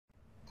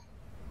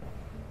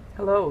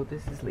Hello,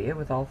 this is Leah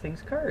with All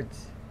Things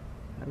Cards.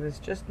 I was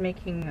just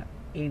making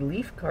a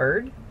leaf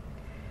card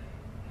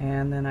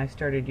and then I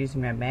started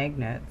using my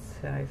magnets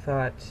and I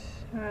thought,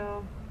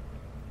 well,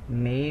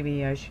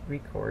 maybe I should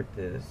record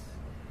this.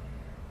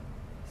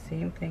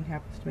 Same thing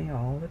happens to me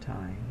all the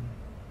time.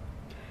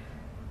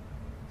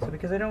 So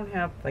because I don't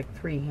have like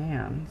 3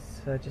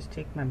 hands, I just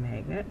take my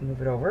magnet and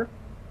move it over.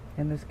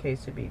 In this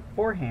case it'd be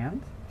 4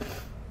 hands.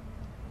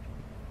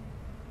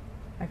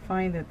 I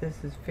find that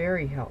this is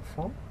very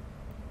helpful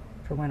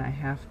for when I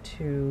have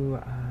to,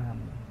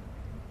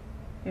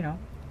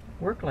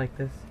 work like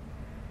this.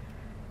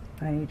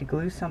 I need to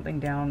glue something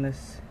down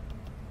this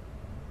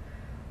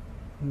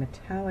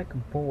metallic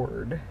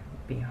board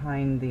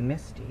behind the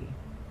Misty.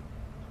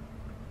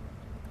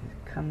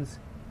 It comes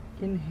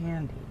in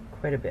handy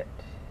quite a bit.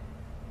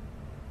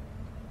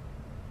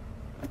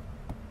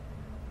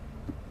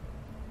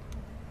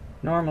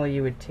 Normally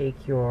you would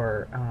take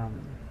your,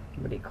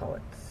 what do you call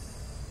it,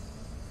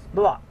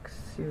 blocks,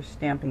 your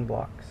stamping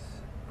blocks.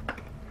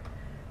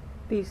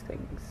 These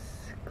things,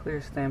 clear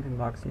stamping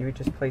blocks, and you would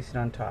just place it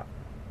on top.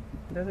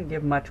 It doesn't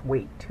give much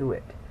weight to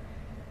it.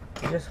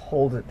 It just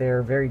holds it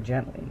there very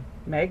gently.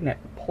 Magnet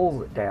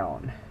pulls it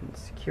down and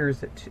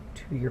secures it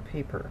to your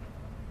paper.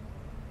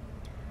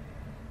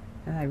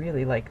 And I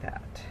really like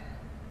that.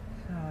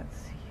 So let's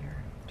see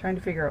here. I'm trying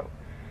to figure out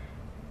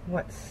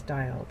what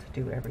style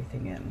to do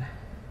everything in.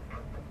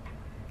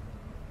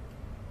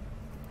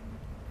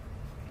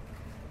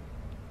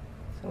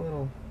 It's a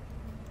little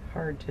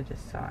hard to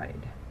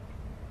decide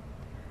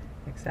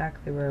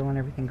exactly where I want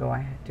everything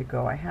to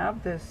go. I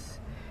have this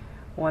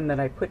one that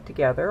I put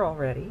together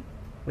already,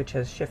 which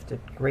has shifted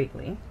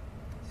greatly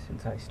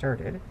since I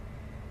started.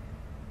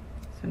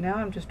 So now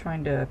I'm just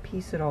trying to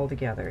piece it all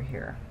together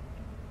here.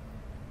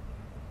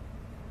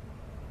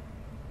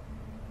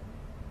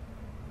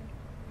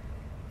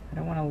 I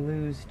don't want to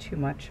lose too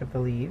much of the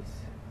leaves,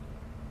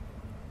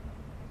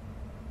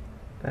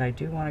 but I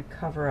do want to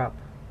cover up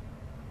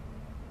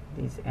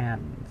these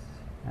ends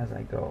as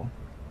I go.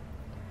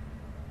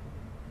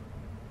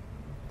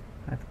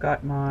 I've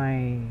got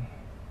my,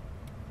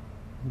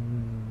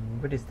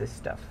 what is this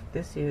stuff?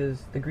 This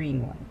is the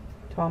green one,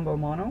 Tombow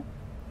Mono,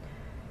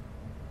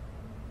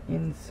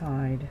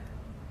 inside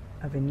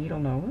of a needle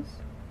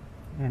nose.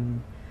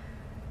 And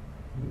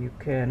you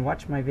can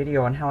watch my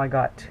video on how I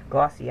got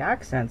glossy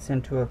accents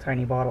into a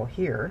tiny bottle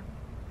here.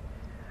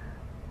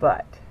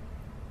 But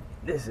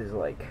this is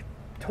like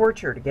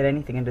torture to get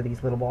anything into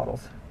these little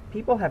bottles.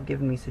 People have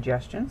given me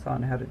suggestions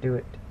on how to do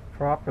it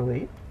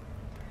properly,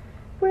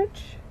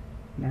 which,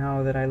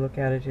 now that I look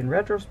at it in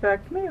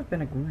retrospect, may have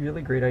been a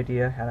really great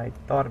idea had I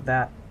thought of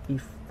that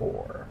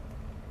before.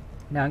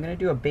 Now I'm going to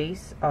do a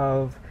base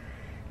of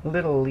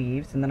little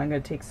leaves, and then I'm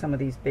going to take some of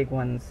these big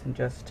ones and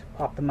just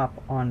pop them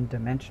up on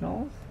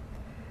dimensionals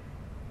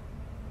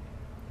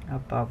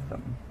above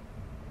them.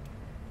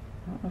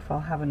 I don't know if I'll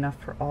have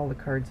enough for all the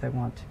cards I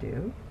want to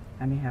do.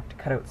 I may have to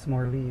cut out some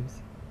more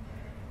leaves.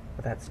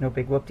 But that's no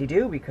big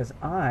whoop-de-doo because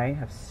I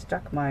have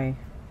stuck my,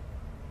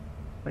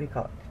 what do you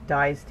call it,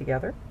 dies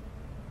together,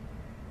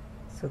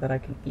 so that I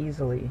can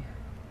easily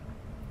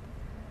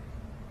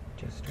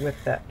just whip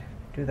that,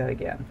 do that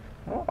again.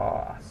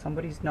 Oh,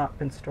 somebody's not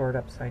been stored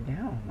upside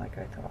down like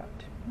I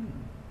thought.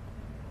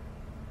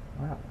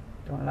 Well,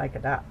 don't like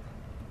it that.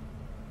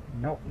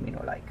 Nope, me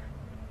no like.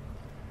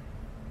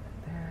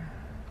 There.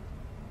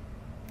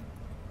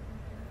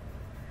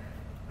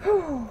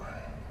 Whew.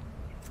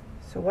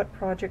 So what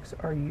projects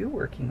are you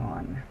working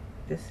on?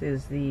 This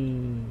is the,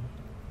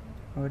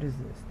 what is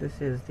this?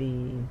 This is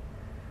the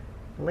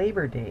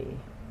Labor Day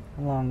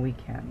long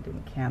weekend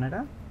in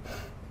Canada.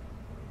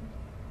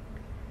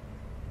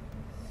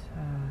 So,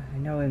 I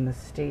know in the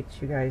States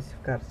you guys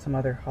have got some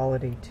other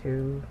holiday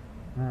too.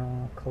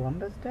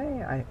 Columbus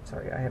Day?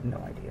 Sorry, I have no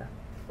idea.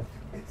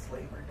 It's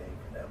Labor Day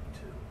for them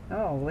too.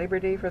 Oh, Labor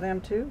Day for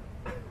them too?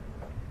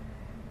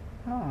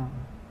 Oh.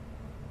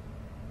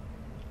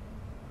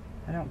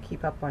 I don't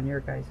keep up on your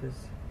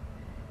guys'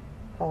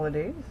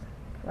 holidays.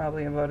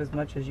 Probably about as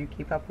much as you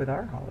keep up with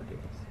our holidays.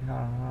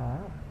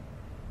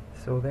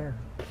 So there.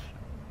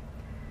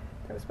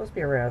 That was supposed to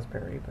be a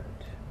raspberry, but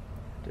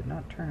it did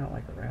not turn out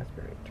like a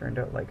raspberry. It turned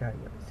out like I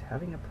was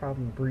having a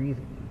problem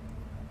breathing.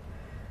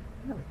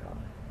 There we go.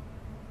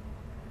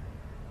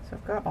 So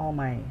I've got all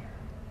my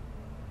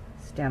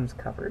stems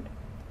covered.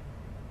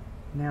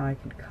 Now I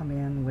can come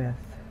in with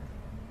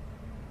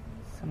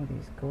some of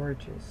these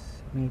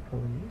gorgeous maple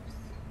leaves,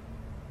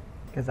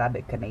 because I'm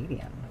a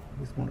Canadian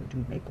who's going to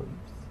do maple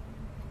leaves.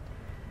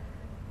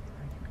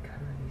 I can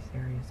cover these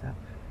areas up.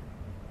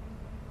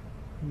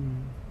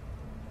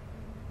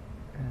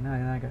 And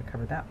now I gotta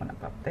cover that one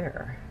up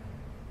there.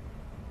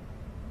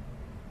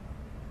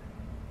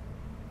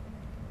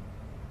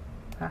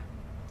 Ha!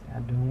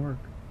 That didn't work.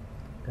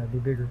 Gotta be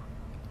bigger.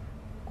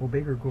 Go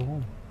big or go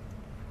home.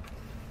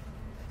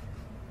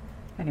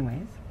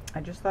 Anyways, I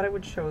just thought I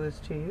would show this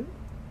to you.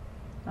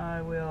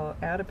 I will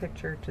add a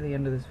picture to the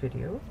end of this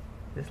video.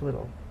 This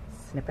little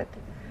snippet.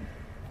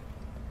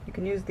 You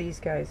can use these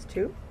guys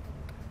too.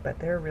 but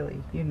they're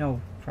really, you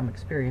know from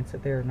experience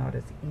that they're not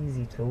as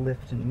easy to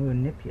lift and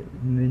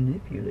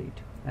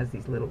manipulate as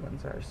these little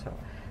ones are. So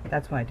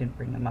that's why I didn't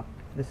bring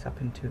this up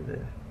into the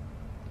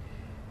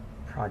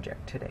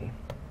project today.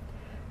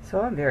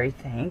 So I'm very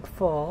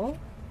thankful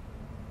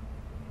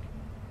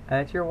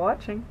that you're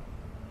watching,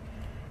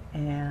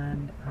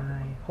 and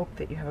I hope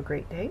that you have a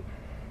great day.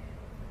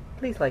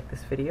 Please like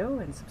this video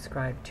and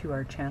subscribe to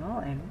our channel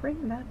and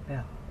ring that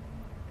bell.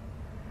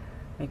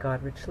 May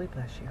God richly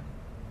bless you.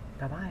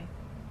 Bye-bye.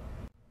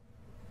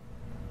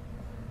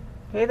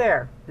 Hey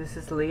there, this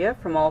is Leah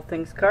from All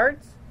Things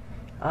Cards.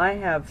 I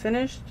have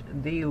finished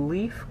the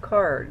leaf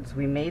cards.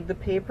 We made the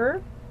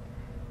paper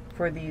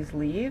for these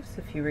leaves,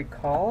 if you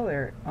recall.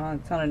 It's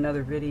on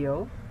another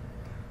video,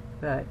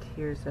 but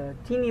here's a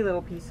teeny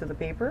little piece of the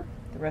paper.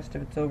 The rest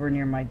of it's over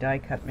near my die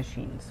cut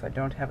machine, so I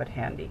don't have it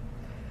handy.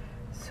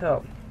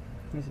 So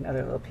here's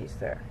another little piece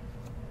there.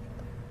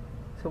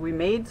 So we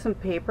made some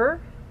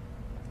paper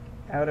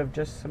out of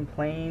just some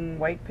plain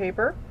white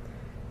paper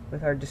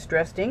with our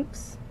distressed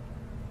inks,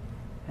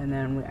 and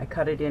then I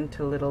cut it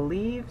into little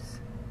leaves.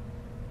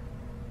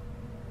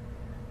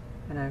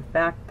 And I've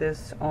backed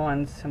this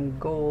on some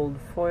gold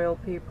foil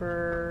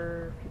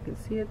paper, if you can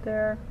see it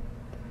there.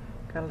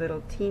 Got a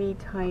little teeny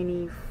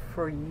tiny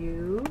for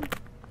you.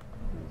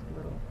 There's a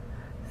little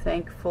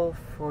thankful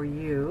for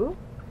you.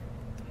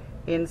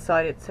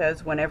 Inside it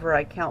says, whenever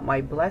I count my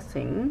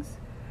blessings,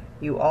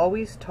 you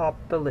always top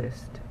the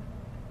list.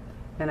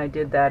 And I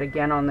did that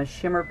again on the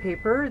shimmer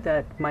paper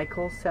that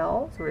Michael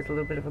sells, where it's a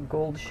little bit of a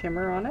gold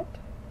shimmer on it.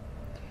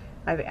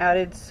 I've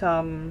added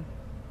some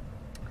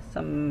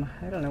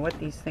I don't know what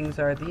these things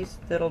are. These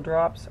little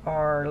drops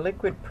are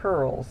liquid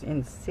pearls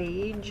in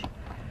sage,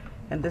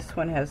 and this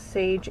one has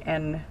sage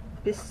and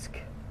bisque,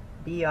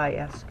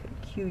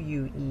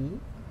 B-I-S-Q-U-E.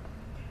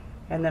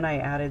 And then I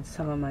added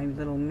some of my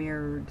little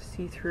mirrored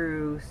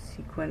see-through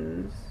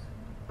sequins,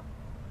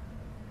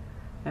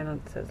 and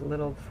it says a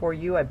little for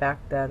you. I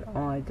backed that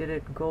on. I did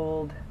it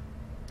gold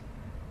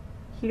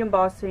heat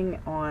embossing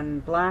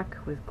on black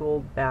with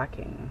gold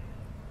backing.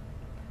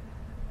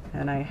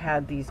 And I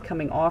had these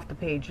coming off the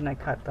page and I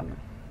cut them.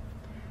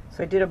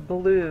 So I did a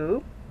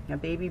blue, a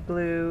baby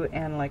blue,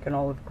 and like an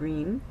olive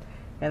green.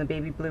 And the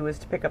baby blue was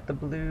to pick up the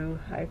blue.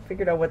 I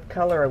figured out what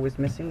color I was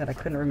missing that I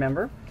couldn't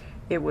remember.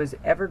 It was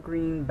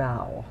evergreen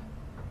bough.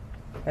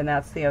 And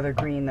that's the other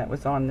green that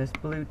was on this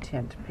blue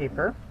tint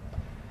paper.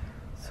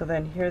 So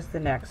then here's the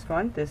next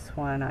one. This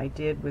one I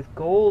did with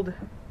gold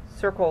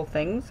circle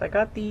things. I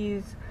got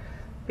these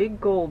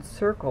big gold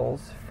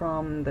circles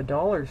from the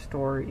dollar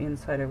store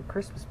inside of a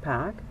Christmas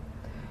pack.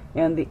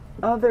 And the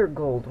other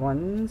gold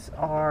ones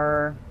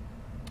are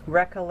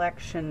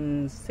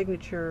Recollection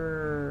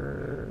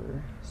Signature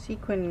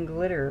Sequin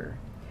Glitter.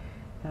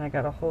 And I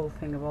got a whole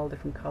thing of all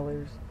different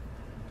colors.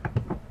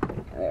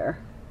 There.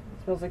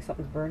 It smells like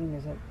something's burning.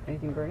 Is it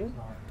anything burning?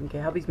 Okay,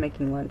 hubby's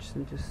making lunch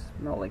and just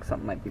smell like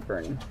something might be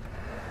burning.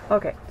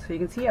 Okay, so you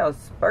can see how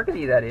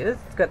sparkly that is.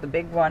 It's got the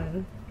big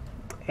one,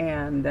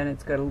 and then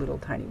it's got a little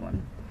tiny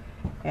one.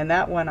 And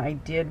that one I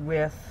did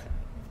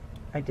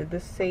the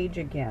sage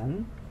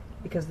again,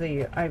 because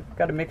I've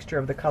got a mixture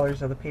of the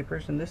colors of the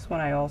papers, and this one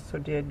I also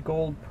did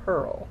gold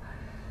pearl,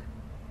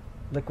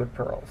 liquid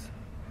pearls.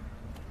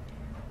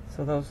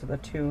 So those are the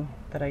two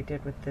that I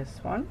did with this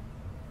one.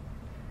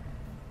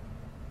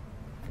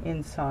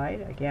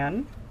 Inside,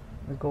 again,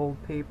 the gold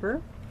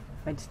paper.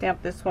 I'd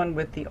stamped this one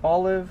with the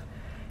olive,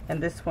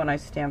 and this one I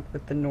stamped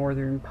with the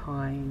northern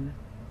pine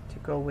to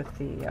go with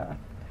the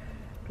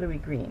bluey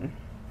green.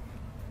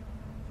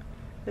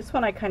 This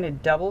one I kind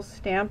of double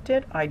stamped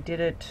it. I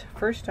did it,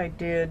 first I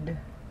did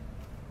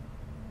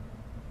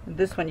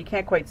this one, you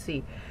can't quite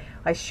see.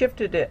 I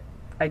shifted it,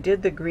 I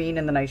did the green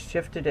and then I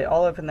shifted it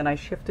olive, and then I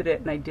shifted it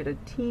and I did a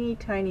teeny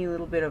tiny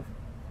little bit of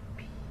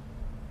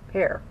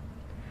pear,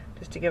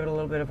 just to give it a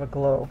little bit of a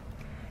glow.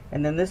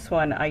 And then this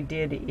one I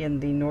did in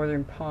the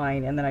northern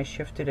pine, and then I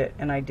shifted it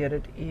and I did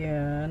it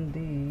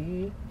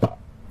in the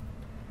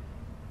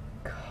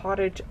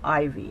cottage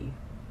ivy,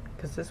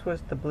 because this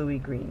was the bluey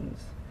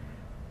greens.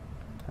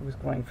 I was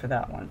going for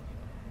that one.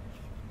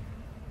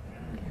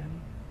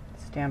 Again,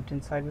 stamped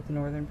inside with the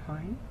northern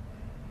pine.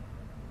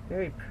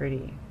 Very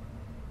pretty.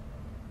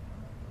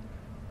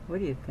 What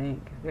do you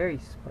think? Very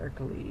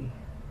sparkly.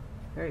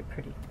 Very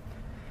pretty.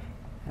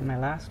 And my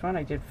last one,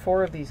 I did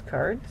 4 of these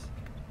cards.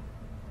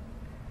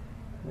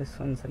 This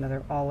one's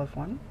another olive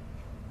one.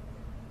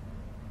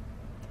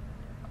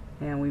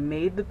 And we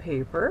made the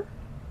paper,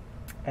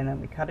 and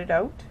then we cut it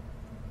out,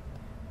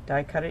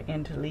 die cut it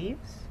into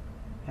leaves,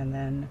 and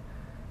then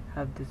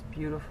have this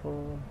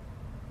beautiful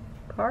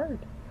card.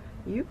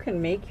 You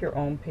can make your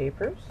own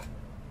papers.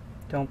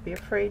 Don't be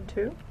afraid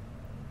to.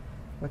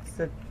 What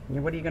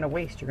are you going to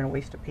waste? You're going to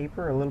waste a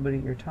paper, a little bit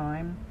of your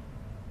time,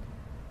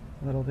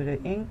 a little bit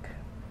of ink,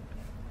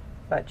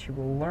 but you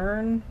will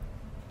learn,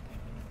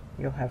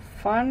 you'll have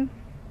fun,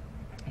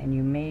 and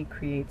you may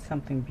create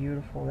something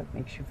beautiful that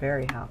makes you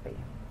very happy.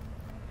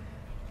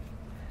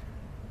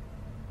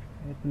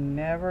 It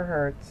never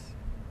hurts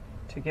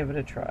to give it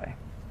a try.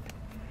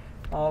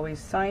 Always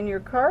sign your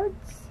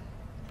cards.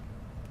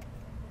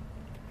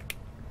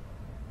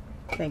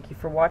 Thank you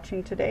for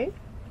watching today.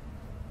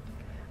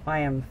 I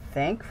am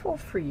thankful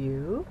for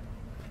you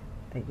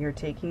that you're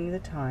taking the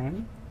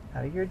time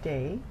out of your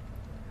day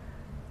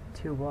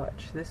to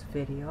watch this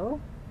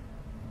video.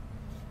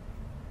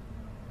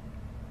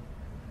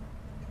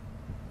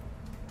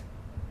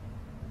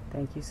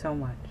 Thank you so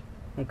much.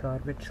 May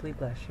God richly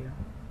bless you.